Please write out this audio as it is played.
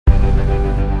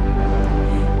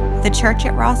The church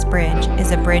at Ross Bridge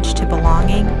is a bridge to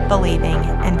belonging, believing,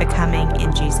 and becoming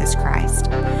in Jesus Christ.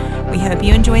 We hope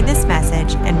you enjoyed this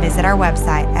message and visit our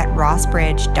website at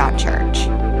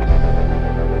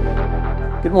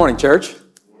rossbridge.church. Good morning, church.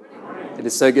 It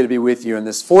is so good to be with you in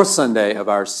this fourth Sunday of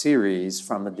our series,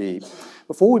 From the Deep.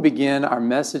 Before we begin our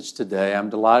message today, I'm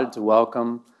delighted to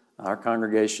welcome our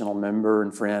congregational member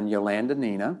and friend, Yolanda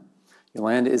Nina.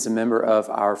 Yolanda is a member of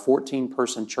our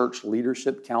 14-person church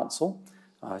leadership council.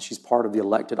 She's part of the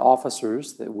elected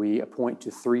officers that we appoint to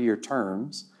 3-year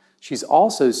terms. She's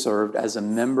also served as a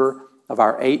member of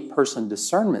our 8-person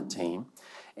discernment team.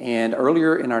 And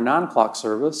earlier in our 9 o'clock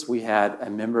service, we had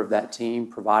a member of that team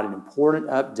provide an important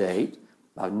update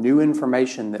of new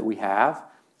information that we have.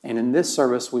 And in this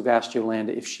service, we've asked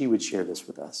Yolanda if she would share this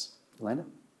with us. Yolanda?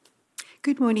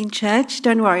 Good morning, church.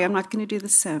 Don't worry, I'm not going to do the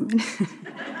sermon.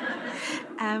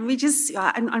 On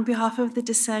behalf of the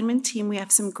discernment team, we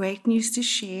have some great news to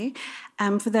share.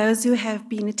 For those who have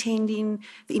been attending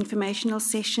the informational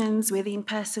sessions, whether in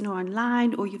person or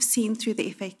online, or you've seen through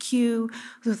the FAQ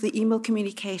or the email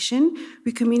communication,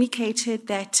 we communicated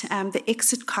that the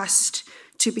exit cost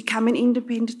to become an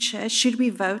independent church, should we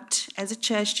vote as a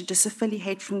church to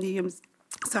disaffiliate from the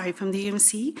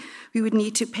UMC, we would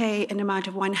need to pay an amount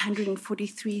of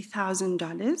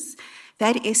 $143,000.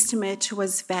 That estimate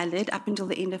was valid up until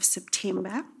the end of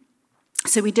September.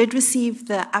 So we did receive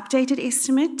the updated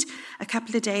estimate a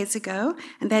couple of days ago,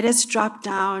 and that has dropped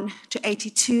down to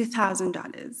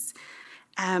 $82,000.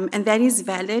 And that is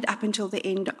valid up until the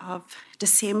end of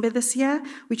December this year,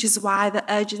 which is why the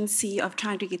urgency of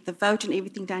trying to get the vote and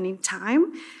everything done in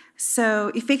time.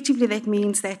 So effectively that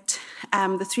means that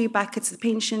the 3 buckets, the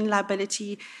pension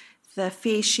liability, the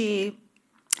fair share,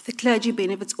 the clergy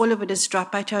benefits, all of it has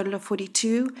dropped by a total of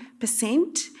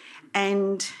 42%.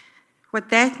 And what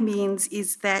that means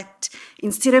is that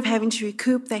instead of having to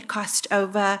recoup that cost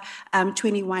over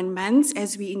 21 months,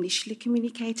 as we initially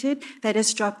communicated, that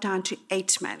has dropped down to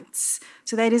 8 months.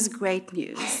 So that is great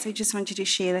news. So I just wanted to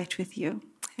share that with you.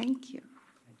 Thank you.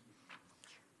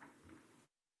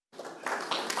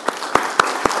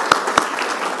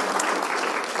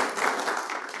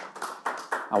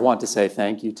 I want to say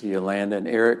thank you to Yolanda and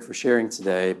Eric for sharing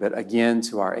today, but again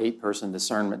to our 8-person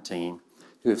discernment team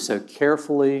who have so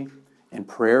carefully and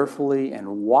prayerfully and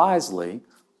wisely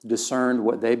discerned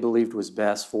what they believed was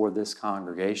best for this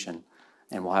congregation,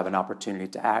 and we'll have an opportunity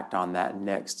to act on that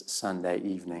next Sunday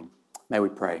evening. May we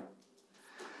pray.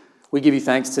 We give you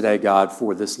thanks today, God,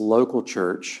 for this local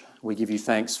church. We give you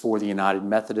thanks for the United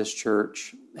Methodist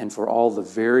Church and for all the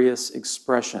various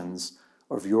expressions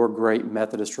of your great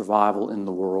Methodist revival in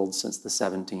the world since the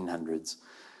 1700s.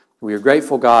 We are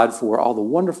grateful, God, for all the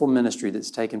wonderful ministry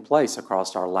that's taken place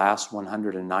across our last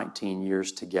 119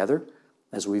 years together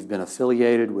as we've been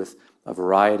affiliated with a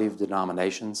variety of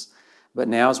denominations. But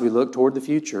now as we look toward the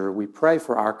future, we pray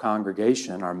for our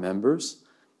congregation, our members,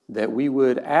 that we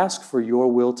would ask for your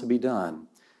will to be done.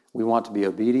 We want to be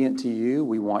obedient to you.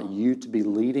 We want you to be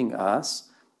leading us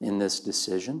in this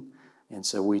decision. And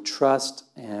so we trust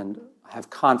and have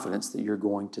confidence that you're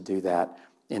going to do that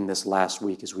in this last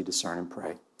week as we discern and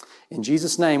pray. In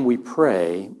Jesus' name we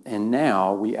pray, and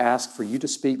now we ask for you to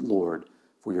speak, Lord,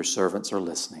 for your servants are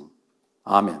listening.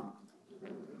 Amen.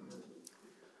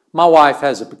 My wife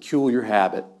has a peculiar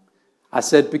habit. I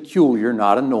said peculiar,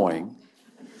 not annoying.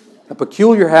 A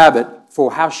peculiar habit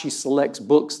for how she selects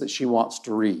books that she wants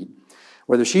to read.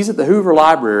 Whether she's at the Hoover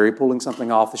Library pulling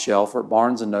something off the shelf or at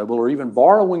Barnes & Noble or even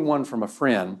borrowing one from a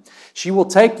friend, she will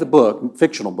take the book,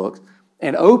 fictional book,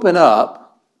 and open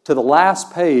up to the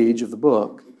last page of the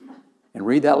book and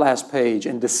read that last page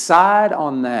and decide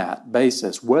on that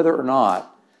basis whether or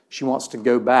not she wants to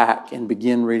go back and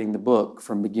begin reading the book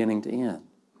from beginning to end.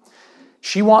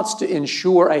 She wants to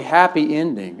ensure a happy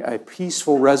ending, a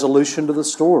peaceful resolution to the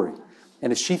story.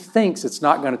 And if she thinks it's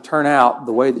not going to turn out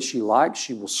the way that she likes,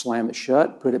 she will slam it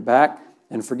shut, put it back,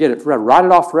 and forget it forever. Write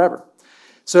it off forever.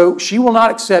 So she will not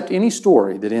accept any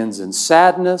story that ends in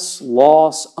sadness,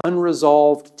 loss,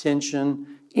 unresolved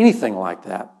tension, anything like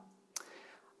that.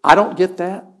 I don't get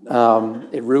that.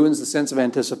 It ruins the sense of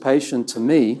anticipation to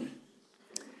me.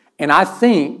 And I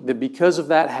think that because of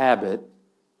that habit,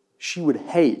 she would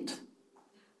hate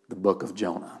the book of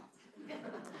Jonah.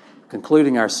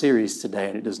 Concluding our series today,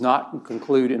 and it does not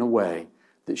conclude in a way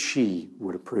that she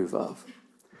would approve of.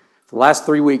 For the last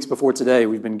 3 weeks before today,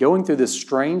 we've been going through this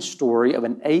strange story of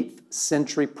an 8th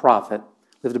century prophet,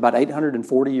 lived about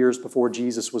 840 years before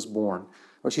Jesus was born,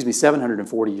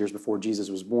 740 years before Jesus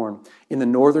was born, in the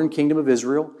northern kingdom of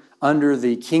Israel, under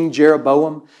the King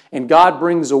Jeroboam. And God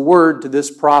brings a word to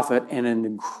this prophet, and an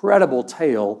incredible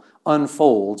tale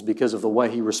unfolds because of the way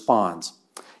he responds.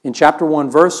 In chapter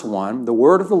 1, verse 1, the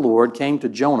word of the Lord came to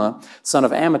Jonah, son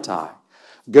of Amittai.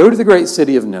 Go to the great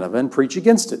city of Nineveh and preach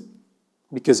against it,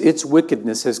 because its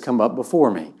wickedness has come up before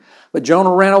me. But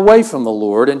Jonah ran away from the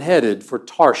Lord and headed for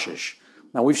Tarshish.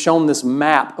 Now, we've shown this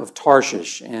map of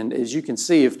Tarshish, and as you can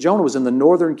see, if Jonah was in the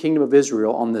northern kingdom of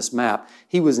Israel on this map,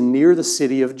 he was near the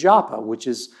city of Joppa, which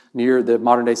is near the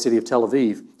modern-day city of Tel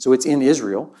Aviv. So it's in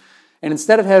Israel. And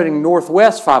instead of heading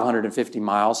northwest 550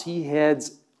 miles, he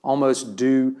heads almost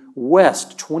due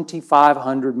west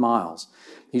 2,500 miles.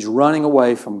 He's running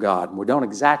away from God, and we don't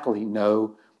exactly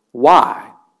know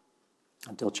why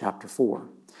until chapter 4.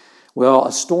 Well,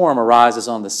 a storm arises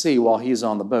on the sea while he is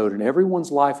on the boat, and everyone's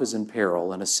life is in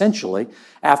peril. And essentially,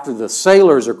 after the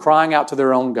sailors are crying out to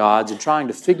their own gods and trying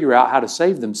to figure out how to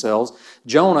save themselves,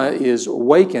 Jonah is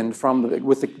awakened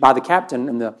by the captain,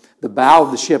 and the bow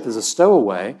of the ship is a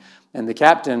stowaway. And the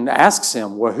captain asks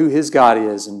him who his God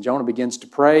is, and Jonah begins to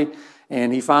pray,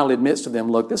 and he finally admits to them,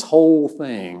 look, this whole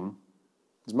thing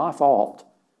is my fault.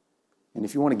 And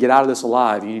if you want to get out of this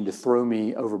alive, you need to throw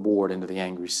me overboard into the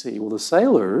angry sea. Well, the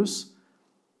sailors,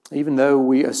 even though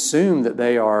we assume that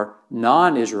they are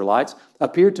non-Israelites,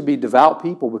 appear to be devout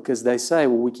people because they say,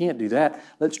 well, we can't do that.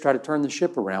 Let's try to turn the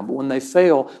ship around. But when they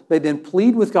fail, they then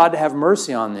plead with God to have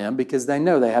mercy on them because they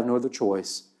know they have no other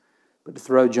choice but to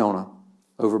throw Jonah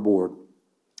overboard.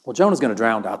 Well, Jonah's going to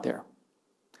drown out there.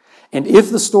 And if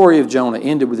the story of Jonah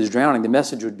ended with his drowning, the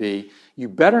message would be, you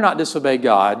better not disobey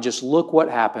God, just look what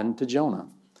happened to Jonah.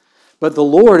 But the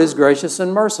Lord is gracious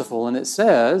and merciful, and it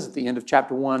says at the end of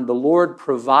chapter 1, the Lord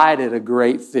provided a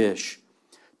great fish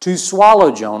to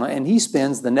swallow Jonah, and he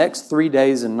spends the next 3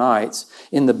 days and nights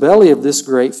in the belly of this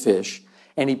great fish,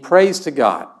 and he prays to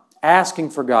God,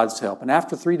 asking for God's help. And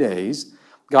after 3 days,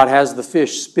 God has the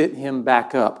fish spit him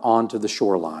back up onto the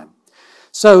shoreline.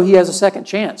 So he has a second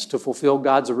chance to fulfill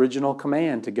God's original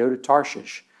command to go to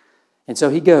Tarshish. And so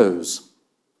he goes.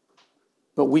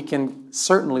 But we can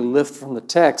certainly lift from the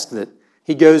text that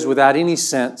he goes without any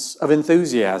sense of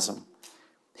enthusiasm.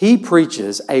 He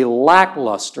preaches a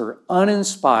lackluster,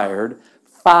 uninspired,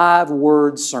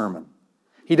 5-word sermon.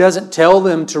 He doesn't tell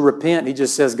them to repent. He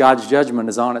just says God's judgment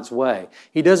is on its way.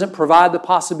 He doesn't provide the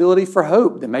possibility for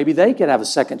hope that maybe they could have a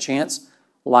second chance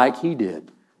like he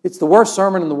did. It's the worst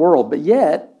sermon in the world, but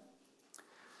yet,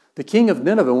 the king of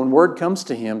Nineveh, when word comes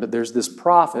to him that there's this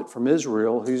prophet from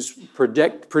Israel who's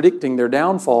predicting their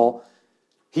downfall,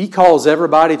 he calls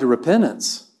everybody to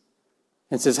repentance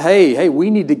and says, hey, we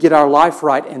need to get our life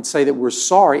right and say that we're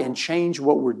sorry and change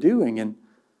what we're doing. And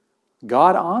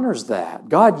God honors that.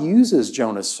 God uses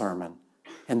Jonah's sermon,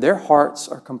 and their hearts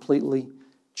are completely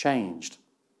changed.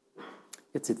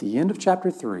 It's at the end of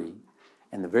chapter 3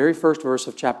 and the very first verse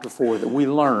of chapter 4 that we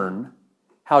learn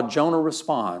how Jonah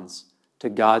responds to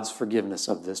God's forgiveness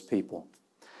of this people.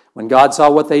 When God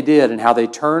saw what they did and how they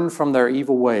turned from their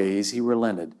evil ways, he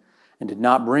relented and did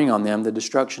not bring on them the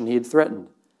destruction he had threatened.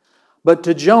 But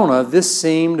to Jonah, this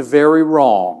seemed very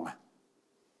wrong,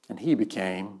 and he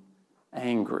became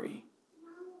angry.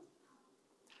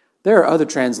 There are other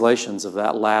translations of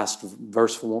that last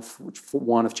verse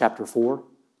 1 of chapter 4.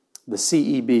 The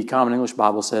CEB, Common English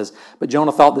Bible, says, but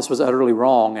Jonah thought this was utterly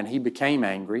wrong, and he became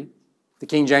angry. The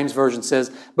King James Version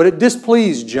says, but it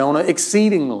displeased Jonah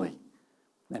exceedingly,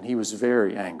 and he was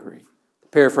very angry. The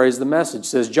paraphrase of the Message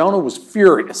says, Jonah was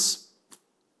furious.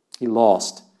 He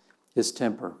lost his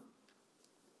temper.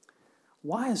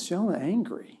 Why is Jonah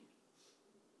angry?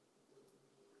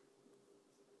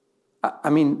 I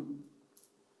mean,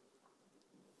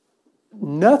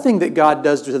 nothing that God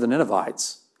does to the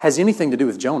Ninevites has anything to do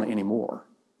with Jonah anymore.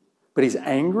 But he's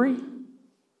angry?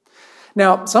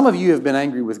 Now, some of you have been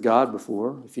angry with God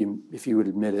before, if you would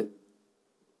admit it.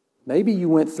 Maybe you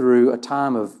went through a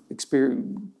time of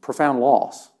profound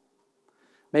loss.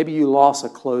 Maybe you lost a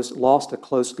close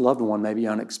loved one, maybe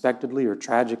unexpectedly or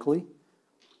tragically,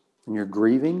 and you're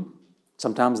grieving.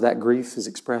 Sometimes that grief is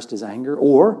expressed as anger.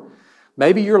 Or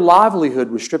maybe your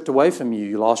livelihood was stripped away from you.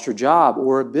 You lost your job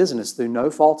or a business through no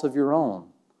fault of your own.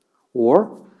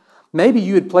 Or maybe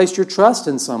you had placed your trust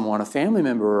in someone, a family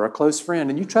member or a close friend,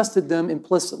 and you trusted them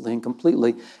implicitly and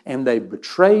completely, and they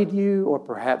betrayed you, or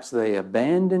perhaps they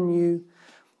abandoned you.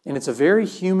 And it's a very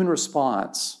human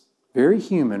response, very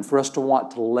human, for us to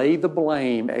want to lay the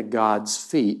blame at God's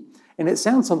feet. And it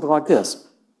sounds something like this.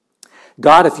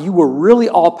 God, if you were really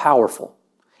all-powerful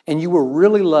and you were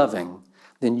really loving,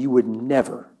 then you would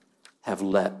never have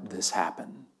let this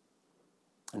happen.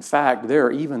 In fact, there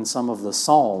are even some of the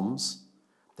Psalms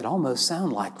that almost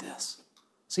sound like this.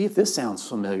 See if this sounds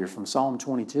familiar from Psalm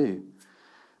 22.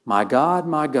 My God,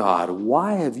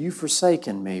 why have you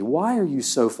forsaken me? Why are you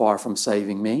so far from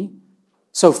saving me?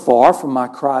 So far from my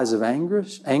cries of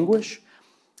anguish?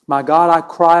 My God, I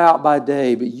cry out by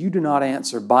day, but you do not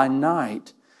answer. By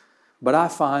night, but I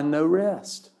find no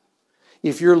rest.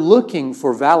 If you're looking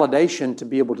for validation to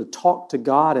be able to talk to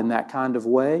God in that kind of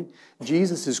way,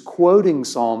 Jesus is quoting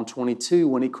Psalm 22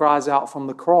 when he cries out from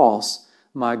the cross,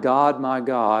 my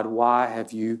God, why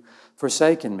have you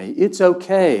forsaken me? It's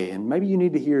okay, and maybe you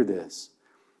need to hear this.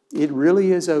 It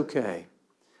really is okay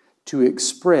to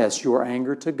express your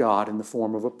anger to God in the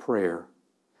form of a prayer.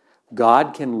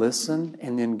 God can listen,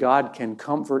 and then God can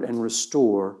comfort and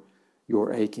restore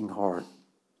your aching heart.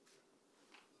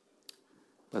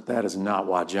 But that is not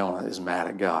why Jonah is mad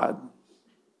at God.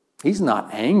 He's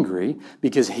not angry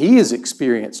because he has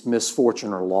experienced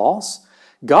misfortune or loss.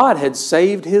 God had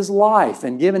saved his life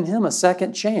and given him a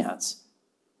second chance.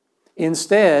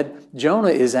 Instead, Jonah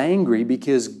is angry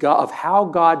because of how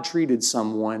God treated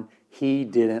someone he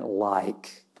didn't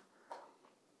like.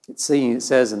 It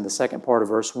says in the second part of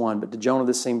verse 1, but to Jonah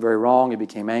this seemed very wrong. He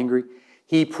became angry.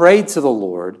 He prayed to the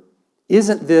Lord,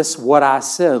 isn't this what I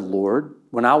said, Lord,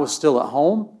 when I was still at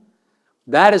home?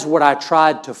 That is what I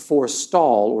tried to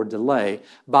forestall or delay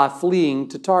by fleeing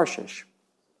to Tarshish.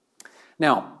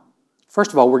 Now,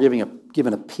 first of all, we're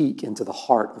given a peek into the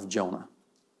heart of Jonah.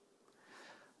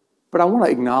 But I want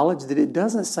to acknowledge that it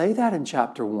doesn't say that in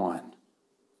chapter 1.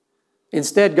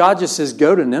 Instead, God just says,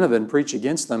 go to Nineveh and preach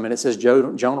against them, and it says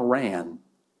Jonah ran.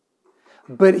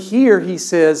 But here he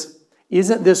says,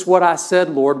 isn't this what I said,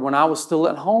 Lord, when I was still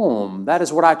at home? That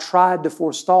is what I tried to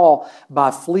forestall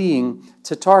by fleeing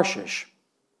to Tarshish.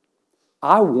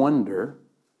 I wonder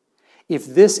if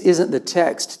this isn't the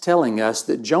text telling us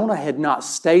that Jonah had not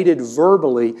stated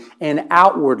verbally and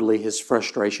outwardly his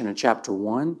frustration in chapter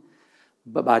 1,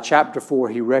 but by chapter 4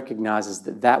 he recognizes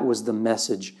that that was the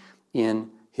message in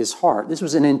his heart. This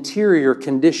was an interior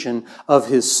condition of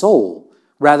his soul,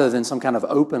 rather than some kind of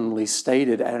openly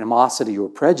stated animosity or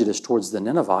prejudice towards the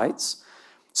Ninevites.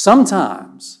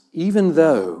 Sometimes, even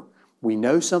though we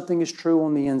know something is true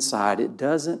on the inside, it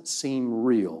doesn't seem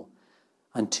real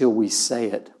until we say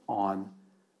it on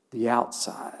the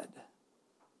outside.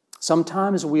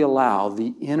 Sometimes we allow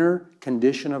the inner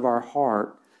condition of our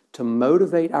heart to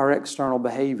motivate our external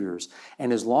behaviors,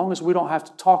 and as long as we don't have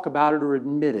to talk about it or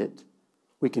admit it,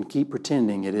 we can keep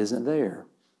pretending it isn't there.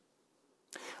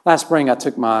 Last spring, I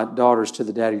took my daughters to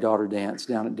the daddy-daughter dance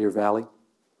down at Deer Valley.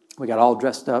 We got all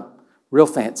dressed up, real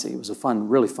fancy. It was a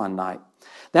really fun night.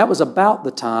 That was about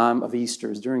the time of Easter.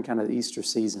 It was during kind of the Easter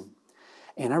season.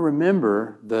 And I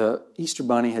remember the Easter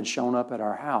bunny had shown up at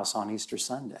our house on Easter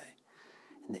Sunday.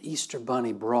 And the Easter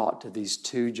bunny brought to these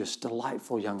two just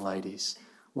delightful young ladies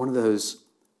one of those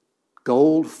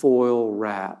gold foil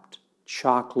wrapped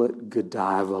chocolate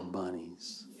Godiva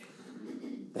bunnies.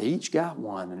 They each got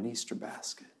one in an Easter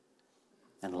basket.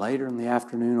 And later in the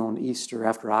afternoon on Easter,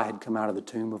 after I had come out of the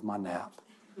tomb of my nap,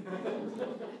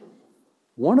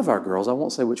 one of our girls, I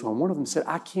won't say which one of them said,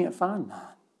 I can't find mine.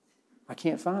 I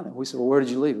can't find it. We said, well, where did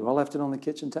you leave it? Well, I left it on the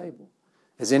kitchen table.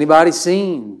 Has anybody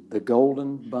seen the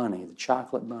golden bunny, the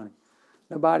chocolate bunny?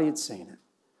 Nobody had seen it.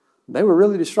 They were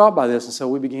really distraught by this, and so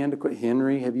we began to quit.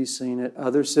 Henry, have you seen it?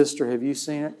 Other sister, have you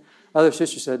seen it? Other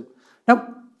sister said, nope.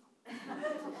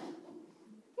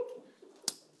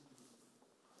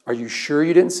 Are you sure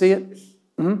you didn't see it?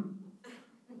 Mm-hmm.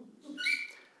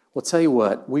 Well, tell you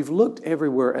what, we've looked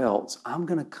everywhere else. I'm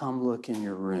going to come look in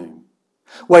your room.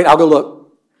 Wait, I'll go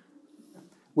look.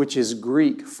 Which is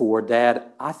Greek for, Dad,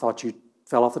 I thought you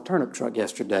fell off the turnip truck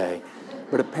yesterday,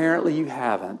 but apparently you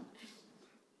haven't.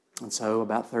 And so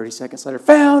about 30 seconds later,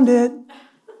 found it.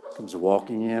 Comes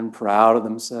walking in, proud of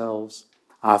themselves.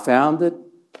 I found it.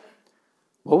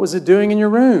 What was it doing in your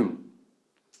room?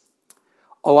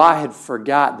 Oh, I had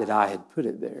forgot that I had put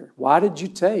it there. Why did you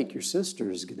take your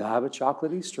sister's Godiva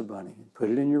chocolate Easter bunny and put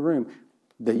it in your room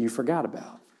that you forgot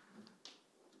about?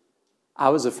 I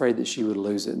was afraid that she would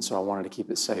lose it, and so I wanted to keep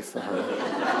it safe for her.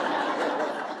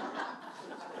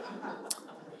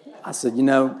 I said,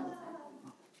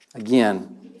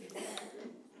 again,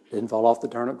 didn't fall off the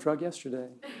turnip truck yesterday.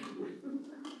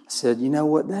 I said, you know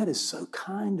what? That is so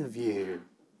kind of you.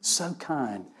 So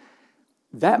kind.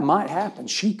 That might happen.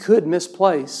 She could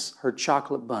misplace her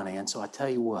chocolate bunny. And so I tell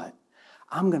you what,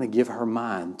 I'm going to give her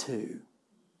mine too.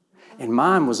 And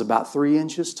mine was about 3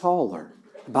 inches taller,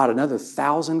 about another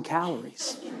 1,000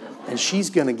 calories. And she's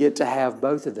going to get to have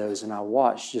both of those. And I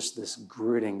watched just this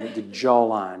gritting, the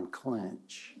jawline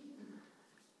clench.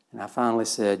 And I finally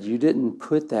said, you didn't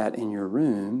put that in your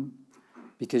room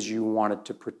because you wanted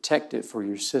to protect it for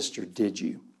your sister, did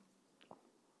you?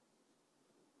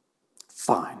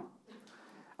 Fine.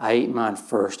 I ate mine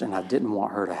first, and I didn't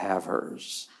want her to have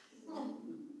hers.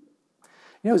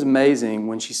 It was amazing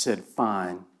when she said,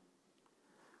 fine,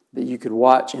 that you could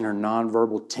watch in her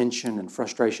nonverbal tension and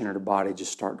frustration in her body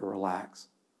just start to relax.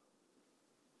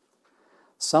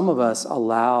 Some of us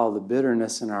allow the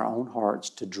bitterness in our own hearts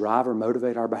to drive or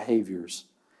motivate our behaviors.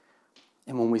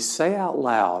 And when we say out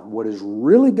loud what is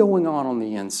really going on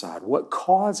the inside, what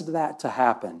caused that to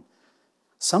happen,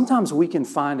 sometimes we can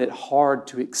find it hard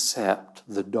to accept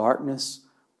the darkness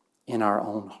in our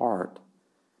own heart.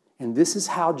 And this is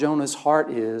how Jonah's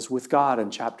heart is with God in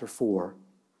chapter 4.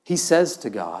 He says to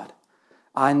God,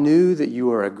 I knew that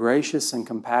you are a gracious and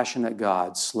compassionate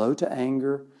God, slow to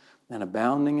anger and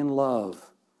abounding in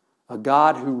love, a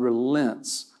God who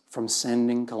relents from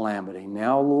sending calamity.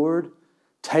 Now, Lord,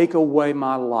 take away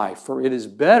my life, for it is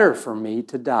better for me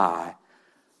to die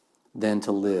than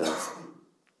to live.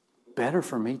 Better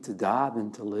for me to die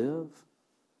than to live?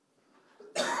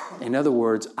 In other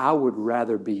words, I would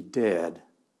rather be dead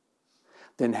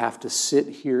than have to sit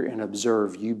here and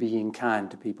observe you being kind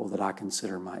to people that I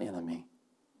consider my enemy.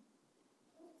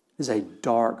 There's a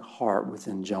dark heart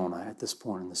within Jonah at this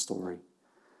point in the story.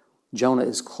 Jonah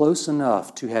is close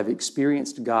enough to have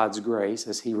experienced God's grace,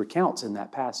 as he recounts in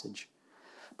that passage.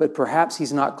 But perhaps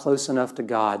he's not close enough to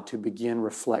God to begin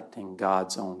reflecting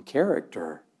God's own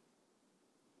character.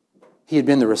 He had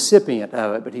been the recipient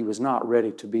of it, but he was not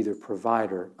ready to be the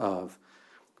provider of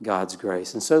God's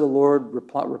grace. And so the Lord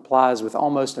replies with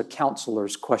almost a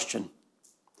counselor's question.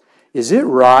 Is it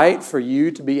right for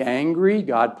you to be angry?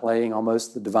 God playing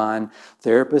almost the divine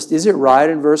therapist. Is it right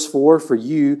in verse 4 for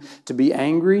you to be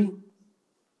angry?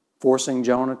 Forcing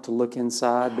Jonah to look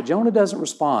inside. But Jonah doesn't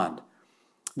respond.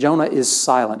 Jonah is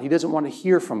silent. He doesn't want to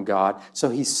hear from God, so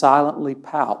he silently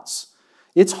pouts.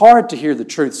 It's hard to hear the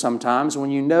truth sometimes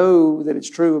when you know that it's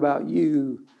true about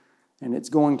you and it's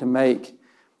going to make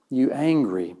you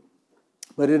angry.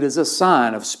 But it is a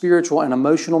sign of spiritual and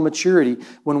emotional maturity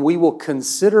when we will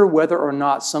consider whether or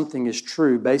not something is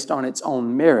true based on its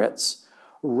own merits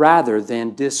rather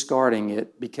than discarding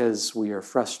it because we are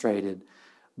frustrated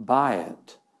by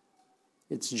it.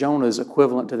 It's Jonah's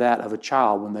equivalent to that of a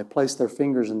child when they place their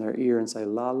fingers in their ear and say,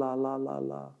 la, la, la, la,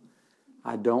 la.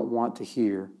 I don't want to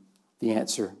hear the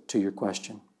answer to your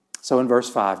question. So in verse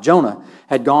 5, Jonah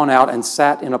had gone out and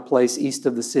sat in a place east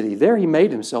of the city. There he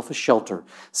made himself a shelter,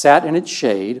 sat in its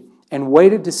shade, and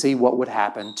waited to see what would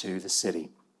happen to the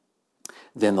city.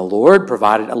 Then the Lord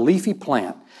provided a leafy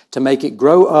plant to make it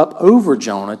grow up over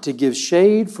Jonah to give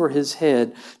shade for his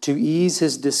head to ease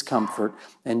his discomfort.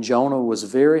 And Jonah was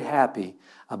very happy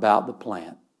about the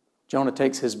plant. Jonah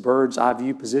takes his bird's eye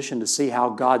view position to see how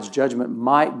God's judgment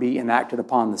might be enacted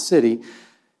upon the city.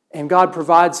 And God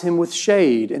provides him with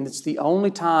shade. And it's the only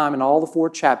time in all the 4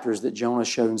 chapters that Jonah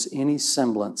shows any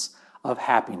semblance of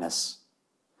happiness,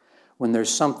 when there's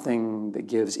something that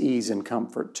gives ease and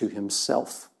comfort to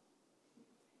himself.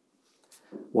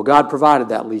 Well, God provided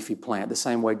that leafy plant the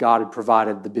same way God had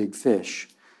provided the big fish.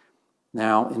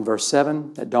 Now, in verse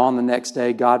 7, at dawn the next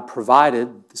day, God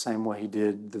provided, the same way he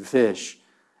did the fish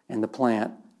and the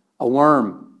plant, a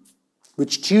worm,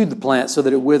 which chewed the plant so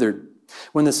that it withered.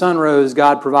 When the sun rose,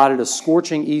 God provided a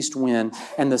scorching east wind,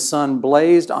 and the sun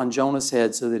blazed on Jonah's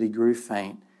head so that he grew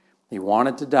faint. He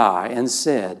wanted to die and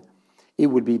said, it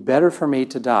would be better for me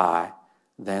to die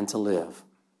than to live.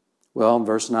 Well, in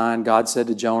verse 9, God said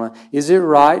to Jonah, is it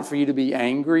right for you to be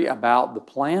angry about the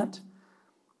plant?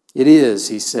 It is,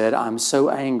 he said. I'm so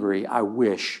angry, I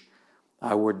wish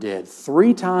I were dead.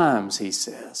 3 times, he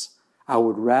says, I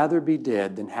would rather be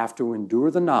dead than have to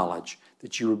endure the knowledge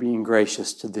that you were being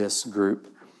gracious to this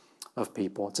group of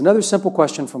people. It's another simple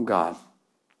question from God.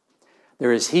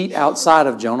 There is heat outside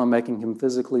of Jonah making him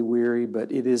physically weary,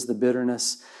 but it is the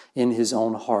bitterness in his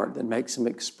own heart that makes him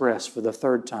express for the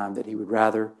 3rd time that he would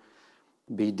rather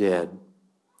be dead.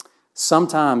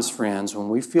 Sometimes, friends, when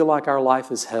we feel like our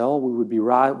life is hell, we would be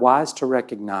wise to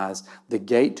recognize the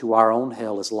gate to our own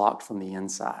hell is locked from the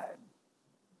inside.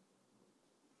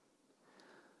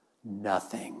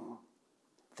 Nothing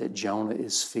that Jonah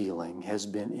is feeling has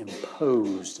been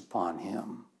imposed upon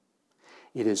him.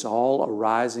 It is all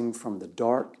arising from the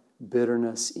dark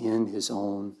bitterness in his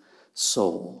own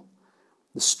soul.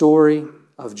 The story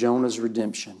of Jonah's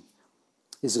redemption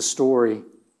is a story,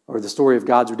 or the story of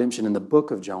God's redemption in the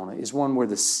book of Jonah is one where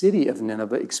the city of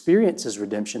Nineveh experiences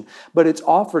redemption, but it's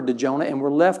offered to Jonah, and we're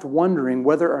left wondering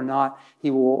whether or not he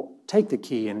will take the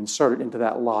key and insert it into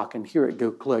that lock and hear it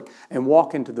go click and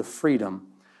walk into the freedom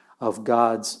of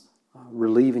God's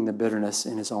relieving the bitterness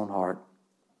in his own heart.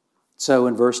 So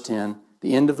in verse 10,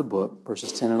 the end of the book,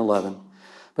 verses 10 and 11,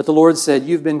 but the Lord said,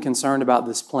 you've been concerned about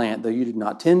this plant, though you did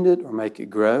not tend it or make it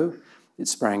grow. It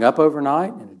sprang up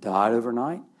overnight and it died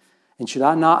overnight. And should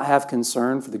I not have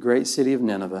concern for the great city of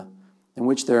Nineveh, in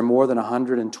which there are more than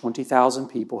 120,000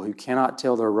 people who cannot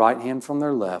tell their right hand from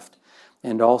their left,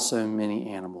 and also many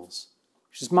animals?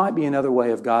 Which might be another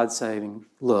way of God saying,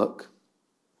 look,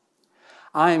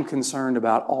 I am concerned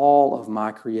about all of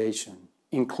my creation,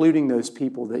 including those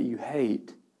people that you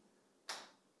hate.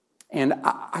 And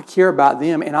I care about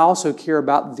them, and I also care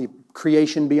about the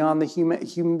creation beyond the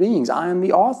human beings. I am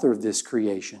the author of this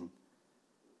creation.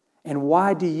 And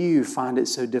why do you find it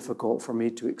so difficult for me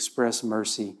to express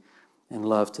mercy and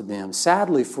love to them?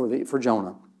 Sadly for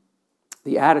Jonah,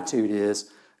 the attitude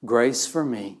is grace for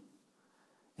me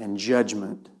and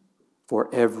judgment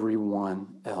for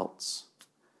everyone else.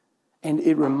 And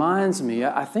it reminds me,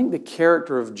 I think the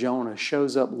character of Jonah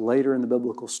shows up later in the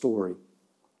biblical story.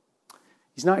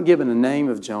 He's not given a name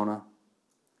of Jonah,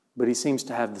 but he seems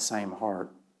to have the same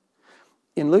heart.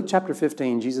 In Luke chapter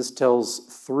 15, Jesus tells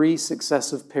 3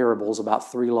 successive parables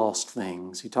about 3 lost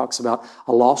things. He talks about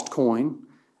a lost coin,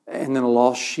 and then a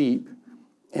lost sheep,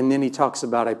 and then he talks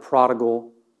about a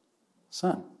prodigal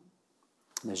son.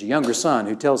 And there's a younger son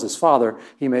who tells his father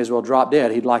he may as well drop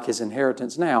dead. He'd like his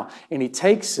inheritance now. And he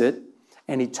takes it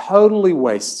and he totally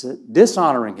wastes it,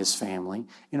 dishonoring his family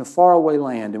in a faraway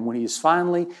land. And when he is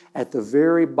finally at the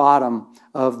very bottom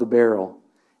of the barrel,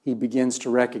 he begins to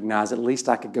recognize, at least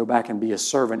I could go back and be a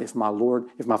servant if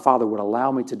my father would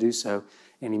allow me to do so.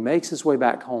 And he makes his way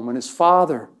back home. And his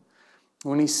father,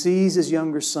 when he sees his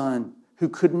younger son, who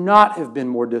could not have been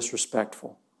more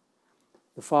disrespectful,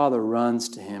 the father runs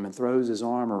to him and throws his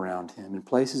arm around him and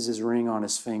places his ring on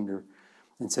his finger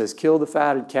and says, kill the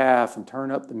fatted calf and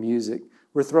turn up the music.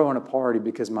 We're throwing a party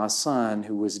because my son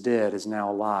who was dead is now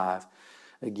alive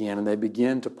again. And they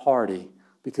begin to party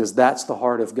because that's the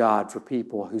heart of God for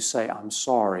people who say, I'm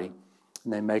sorry,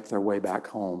 and they make their way back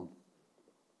home.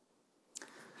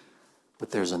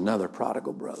 But there's another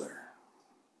prodigal brother.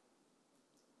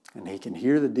 And he can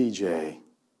hear the DJ, and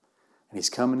he's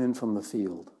coming in from the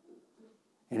field.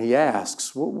 And he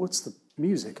asks, what's the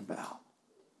music about?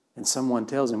 And someone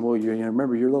tells him, well, you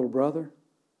remember your little brother?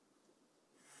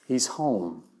 He's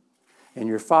home. And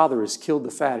your father has killed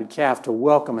the fatted calf to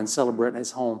welcome and celebrate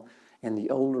his home. And the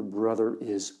older brother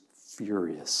is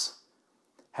furious.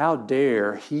 How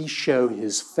dare he show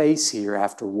his face here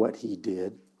after what he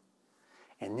did?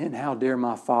 And then how dare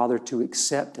my father to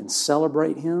accept and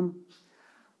celebrate him?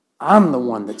 I'm the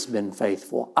one that's been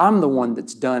faithful. I'm the one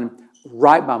that's done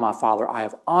right by my father. I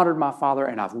have honored my father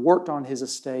and I've worked on his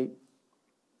estate.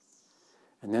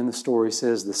 And then the story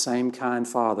says the same kind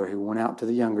father who went out to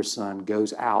the younger son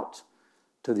goes out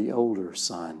to the older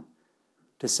son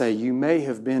to say, you may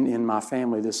have been in my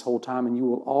family this whole time and you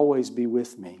will always be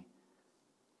with me.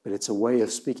 But it's a way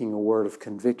of speaking a word of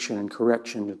conviction and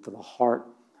correction to the heart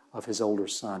of his older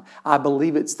son. I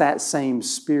believe it's that same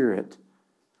spirit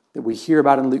that we hear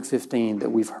about in Luke 15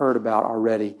 that we've heard about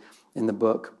already in the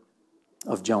book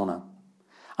of Jonah.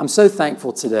 I'm so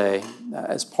thankful today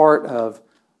as part of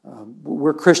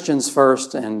we're Christians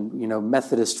first and,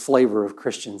 Methodist flavor of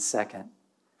Christians second.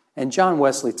 And John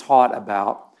Wesley taught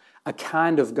about a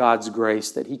kind of God's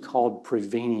grace that he called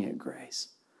prevenient grace.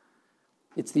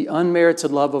 It's the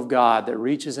unmerited love of God that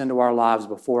reaches into our lives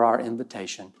before our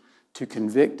invitation to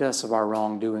convict us of our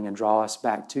wrongdoing and draw us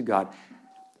back to God.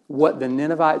 What the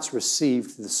Ninevites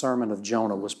received through the sermon of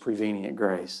Jonah was prevenient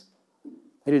grace.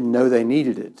 They didn't know they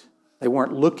needed it. They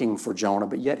weren't looking for Jonah,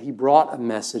 but yet he brought a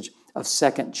message of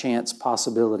second chance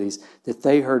possibilities that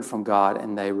they heard from God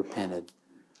and they repented.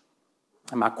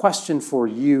 And my question for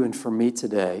you and for me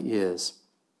today is,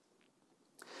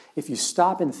 if you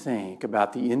stop and think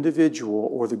about the individual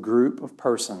or the group of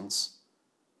persons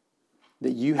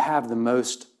that you have the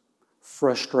most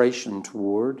frustration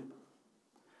toward,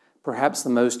 perhaps the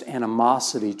most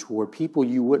animosity toward, people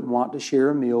you wouldn't want to share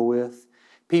a meal with,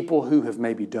 people who have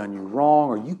maybe done you wrong,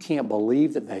 or you can't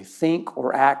believe that they think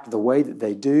or act the way that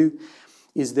they do,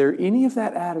 is there any of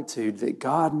that attitude that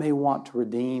God may want to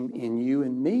redeem in you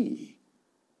and me,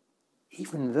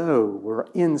 even though we're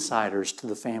insiders to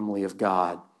the family of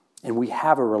God and we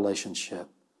have a relationship?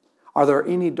 Are there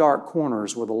any dark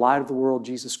corners where the light of the world,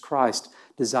 Jesus Christ,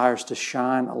 desires to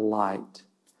shine a light?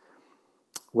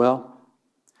 Well,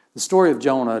 the story of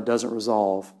Jonah doesn't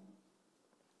resolve,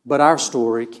 but our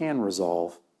story can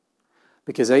resolve.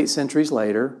 Because 8 centuries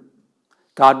later,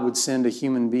 God would send a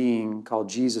human being called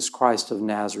Jesus Christ of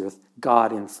Nazareth,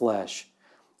 God in flesh.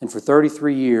 And for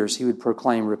 33 years, he would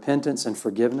proclaim repentance and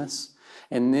forgiveness.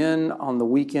 And then on the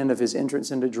weekend of his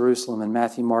entrance into Jerusalem in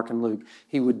Matthew, Mark, and Luke,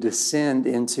 he would descend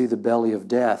into the belly of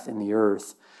death in the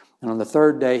earth. And on the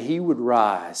third day, he would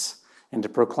rise and to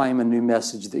proclaim a new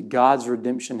message that God's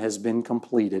redemption has been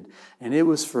completed. And it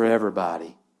was for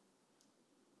everybody.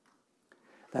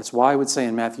 That's why I would say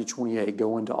in Matthew 28,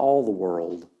 go into all the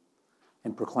world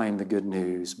and proclaim the good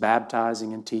news,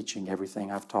 baptizing and teaching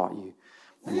everything I've taught you.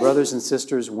 And brothers and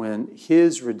sisters, when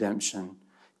His redemption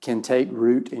can take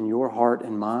root in your heart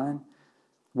and mind,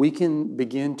 we can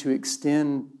begin to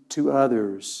extend to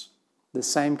others the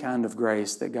same kind of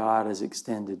grace that God has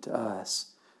extended to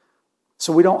us.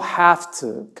 So we don't have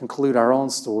to conclude our own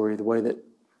story the way that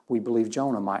we believe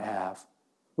Jonah might have.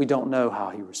 We don't know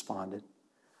how he responded.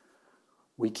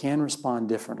 We can respond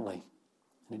differently.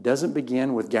 And it doesn't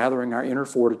begin with gathering our inner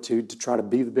fortitude to try to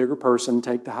be the bigger person,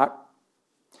 take the high.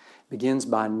 It begins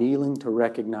by kneeling to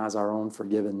recognize our own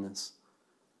forgiveness.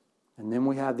 And then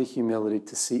we have the humility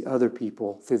to see other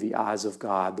people through the eyes of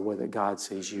God, the way that God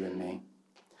sees you and me.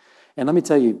 And let me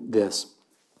tell you this.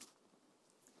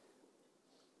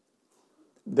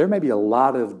 There may be a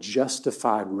lot of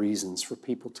justified reasons for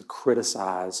people to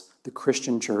criticize the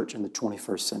Christian church in the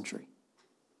 21st century.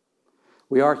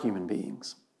 We are human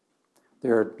beings.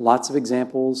 There are lots of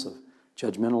examples of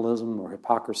judgmentalism or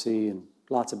hypocrisy and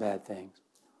lots of bad things.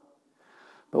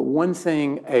 But one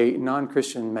thing a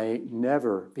non-Christian may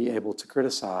never be able to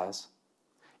criticize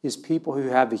is people who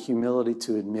have the humility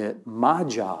to admit, my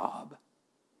job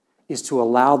is to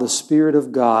allow the Spirit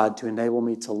of God to enable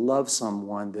me to love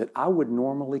someone that I would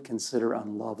normally consider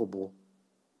unlovable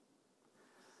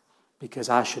because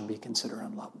I should be considered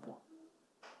unlovable.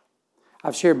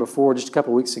 I've shared before, just a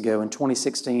couple of weeks ago, in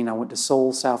 2016, I went to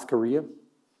Seoul, South Korea.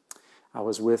 I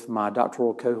was with my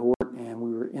doctoral cohort, and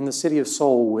we were in the city of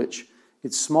Seoul, which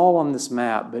it's small on this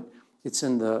map, but it's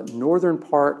in the northern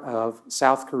part of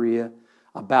South Korea,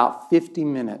 about 50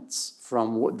 minutes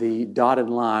from the dotted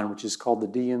line, which is called the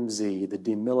DMZ, the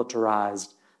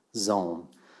Demilitarized Zone.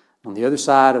 On the other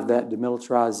side of that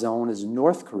demilitarized zone is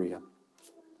North Korea.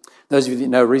 Those of you that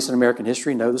know recent American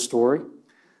history know the story.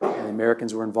 The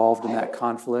Americans were involved in that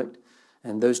conflict,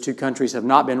 and those two countries have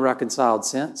not been reconciled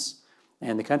since.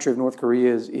 And the country of North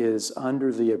Korea is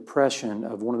under the oppression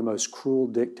of one of the most cruel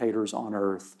dictators on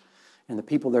earth. And the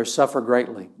people there suffer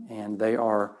greatly, and they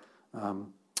are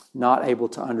not able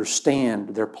to understand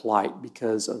their plight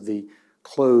because of the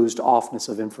closed offness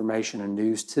of information and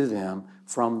news to them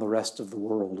from the rest of the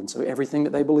world. And so everything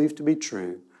that they believe to be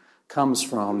true comes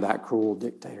from that cruel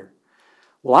dictator.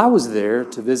 Well, I was there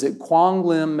to visit Quang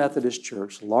Lim Methodist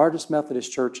Church, the largest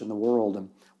Methodist church in the world. And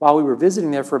while we were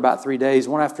visiting there for about 3 days,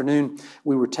 one afternoon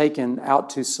we were taken out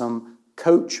to some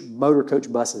motor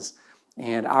coach buses.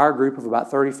 And our group of about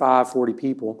 35, 40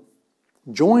 people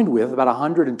joined with about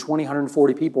 120,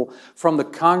 140 people from the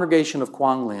congregation of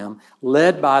Quang Lim,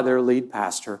 led by their lead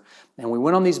pastor. And we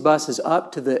went on these buses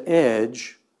up to the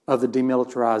edge of the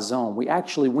demilitarized zone. We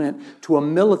actually went to a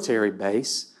military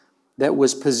base that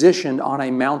was positioned on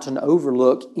a mountain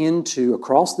overlook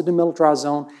across the demilitarized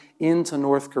zone into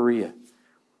North Korea.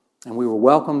 And we were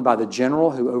welcomed by the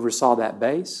general who oversaw that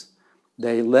base.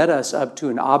 They led us up to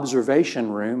an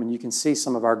observation room, and you can see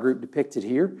some of our group depicted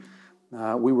here.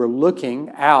 We were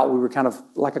looking out. We were kind of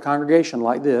like a congregation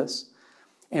like this,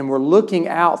 and we're looking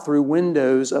out through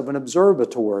windows of an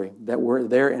observatory that were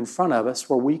there in front of us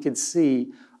where we could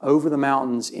see over the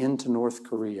mountains into North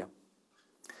Korea.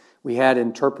 We had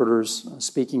interpreters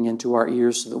speaking into our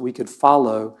ears so that we could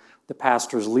follow the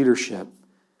pastor's leadership.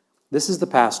 This is the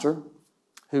pastor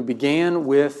who began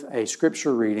with a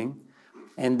scripture reading,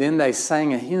 and then they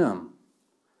sang a hymn.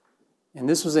 And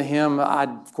this was a hymn, I,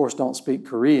 of course, don't speak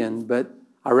Korean, but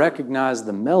I recognize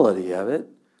the melody of it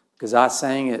because I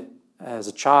sang it as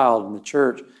a child in the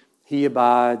church. He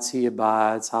abides,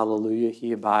 hallelujah,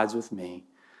 he abides with me.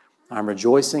 I'm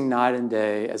rejoicing night and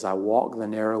day as I walk the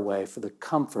narrow way, for the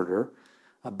Comforter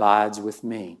abides with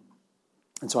me.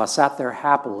 And so I sat there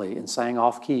happily and sang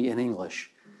off-key in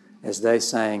English as they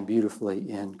sang beautifully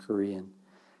in Korean.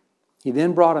 He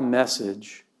then brought a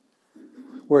message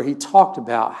where he talked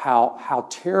about how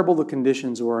terrible the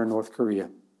conditions were in North Korea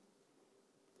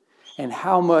and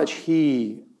how much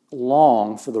he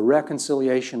longed for the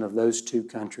reconciliation of those two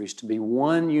countries to be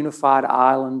one unified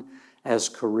island as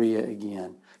Korea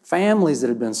again. Families that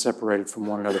had been separated from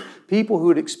one another, people who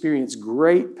had experienced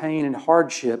great pain and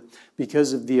hardship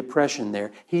because of the oppression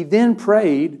there. He then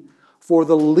prayed for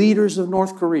the leaders of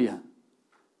North Korea.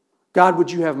 God, would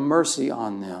you have mercy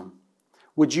on them?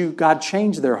 Would you, God,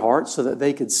 change their hearts so that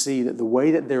they could see that the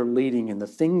way that they're leading and the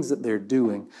things that they're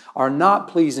doing are not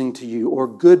pleasing to you or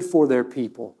good for their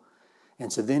people?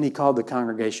 And so then he called the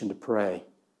congregation to pray.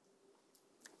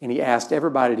 And he asked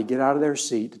everybody to get out of their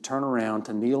seat, to turn around,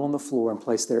 to kneel on the floor and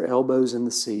place their elbows in the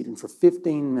seat. And for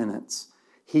 15 minutes,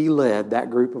 he led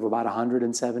that group of about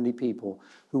 170 people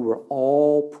who were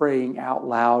all praying out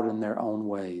loud in their own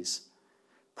ways,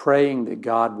 praying that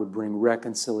God would bring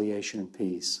reconciliation and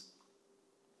peace.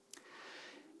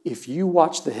 If you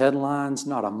watch the headlines,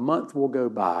 not a month will go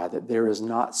by that there is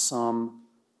not some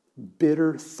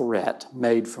bitter threat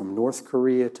made from North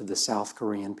Korea to the South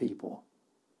Korean people.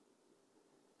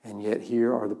 And yet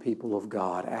here are the people of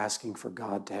God asking for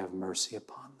God to have mercy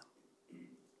upon them.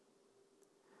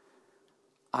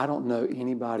 I don't know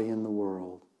anybody in the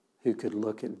world who could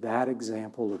look at that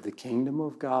example of the kingdom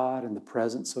of God and the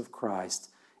presence of Christ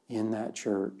in that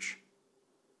church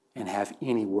and have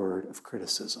any word of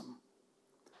criticism.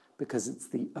 Because it's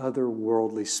the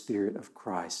otherworldly spirit of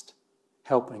Christ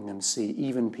helping them see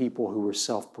even people who were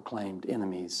self-proclaimed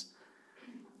enemies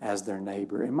as their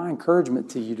neighbor. And my encouragement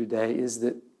to you today is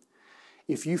that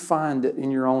if you find that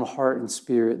in your own heart and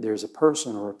spirit there's a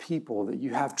person or a people that you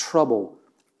have trouble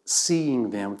seeing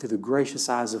them through the gracious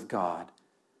eyes of God,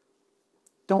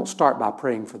 don't start by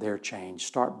praying for their change.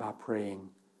 Start by praying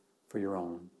for your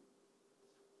own.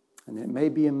 And it may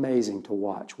be amazing to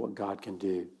watch what God can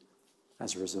do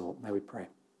as a result. May we pray.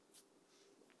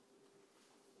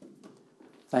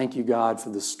 Thank you, God, for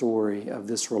the story of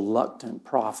this reluctant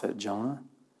prophet, Jonah.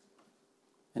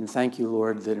 And thank you,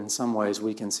 Lord, that in some ways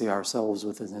we can see ourselves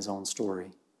within his own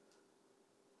story.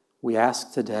 We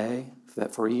ask today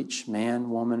that for each man,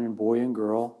 woman, and boy and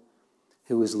girl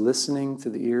who is listening to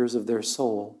the ears of their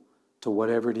soul to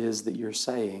whatever it is that you're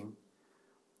saying,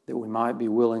 that we might be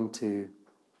willing to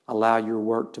allow your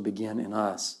work to begin in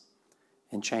us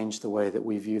and change the way that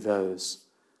we view those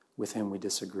with whom we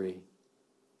disagree.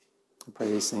 I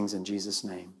pray these things in Jesus'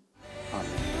 name.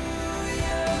 Amen.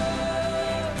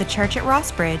 The church at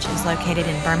Ross Bridge is located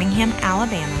in Birmingham,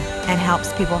 Alabama, and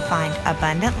helps people find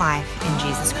abundant life in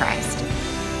Jesus Christ.